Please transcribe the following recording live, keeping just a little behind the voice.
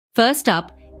First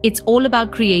up, it's all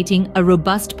about creating a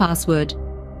robust password.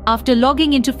 After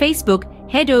logging into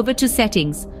Facebook, head over to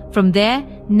Settings. From there,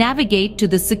 navigate to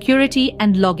the Security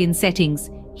and Login settings.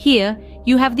 Here,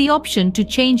 you have the option to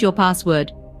change your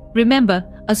password. Remember,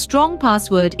 a strong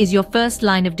password is your first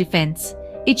line of defense.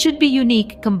 It should be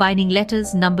unique, combining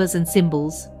letters, numbers, and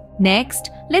symbols.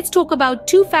 Next, let's talk about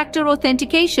two-factor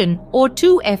authentication, or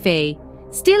 2FA.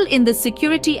 Still in the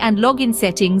Security and Login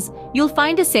settings, you'll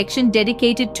find a section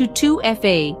dedicated to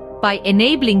 2FA. By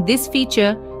enabling this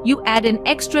feature, you add an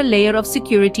extra layer of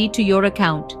security to your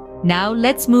account. Now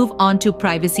let's move on to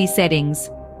privacy settings.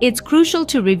 It's crucial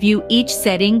to review each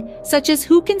setting, such as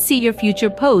who can see your future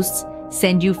posts,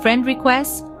 send you friend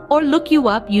requests, or look you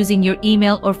up using your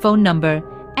email or phone number,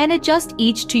 and adjust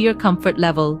each to your comfort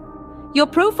level. Your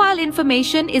profile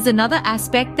information is another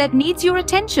aspect that needs your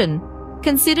attention.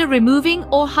 Consider removing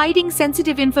or hiding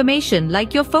sensitive information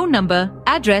like your phone number,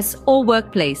 address, or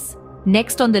workplace.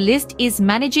 Next on the list is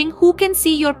managing who can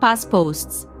see your past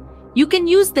posts. You can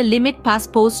use the Limit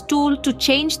Past Posts tool to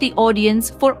change the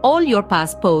audience for all your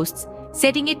past posts,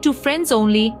 setting it to friends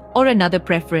only or another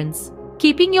preference.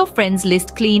 Keeping your friends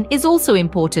list clean is also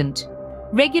important.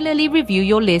 Regularly review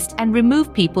your list and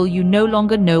remove people you no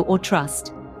longer know or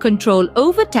trust. Control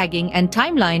over tagging and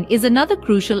timeline is another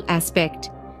crucial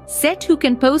aspect. Set who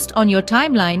can post on your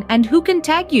timeline and who can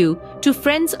tag you to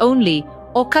friends only,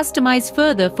 or customize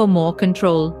further for more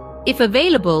control. If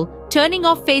available, turning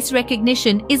off face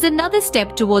recognition is another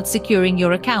step towards securing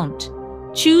your account.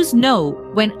 Choose No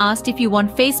when asked if you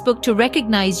want Facebook to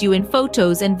recognize you in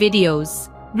photos and videos.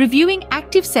 Reviewing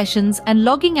active sessions and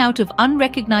logging out of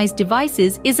unrecognized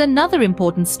devices is another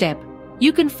important step.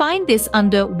 You can find this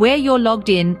under Where you're logged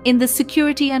in the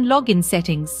Security and Login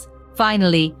settings.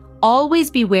 Finally, always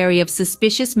be wary of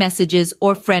suspicious messages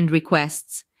or friend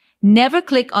requests. Never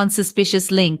click on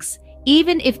suspicious links,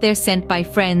 even if they're sent by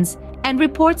friends, and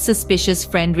report suspicious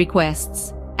friend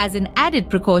requests. As an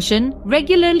added precaution,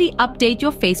 regularly update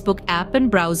your Facebook app and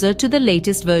browser to the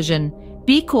latest version.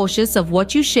 Be cautious of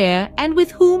what you share and with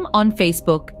whom on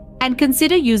Facebook, and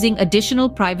consider using additional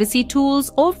privacy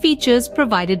tools or features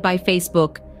provided by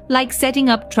Facebook, like setting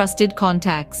up trusted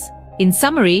contacts. In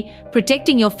summary,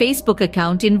 protecting your Facebook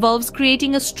account involves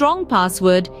creating a strong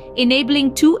password,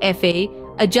 enabling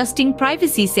 2FA, adjusting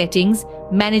privacy settings,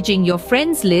 managing your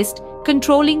friends list,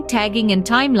 controlling tagging and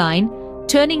timeline,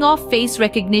 turning off face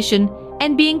recognition,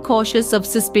 and being cautious of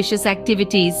suspicious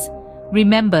activities.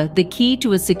 Remember, the key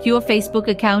to a secure Facebook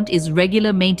account is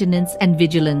regular maintenance and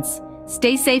vigilance.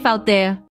 Stay safe out there.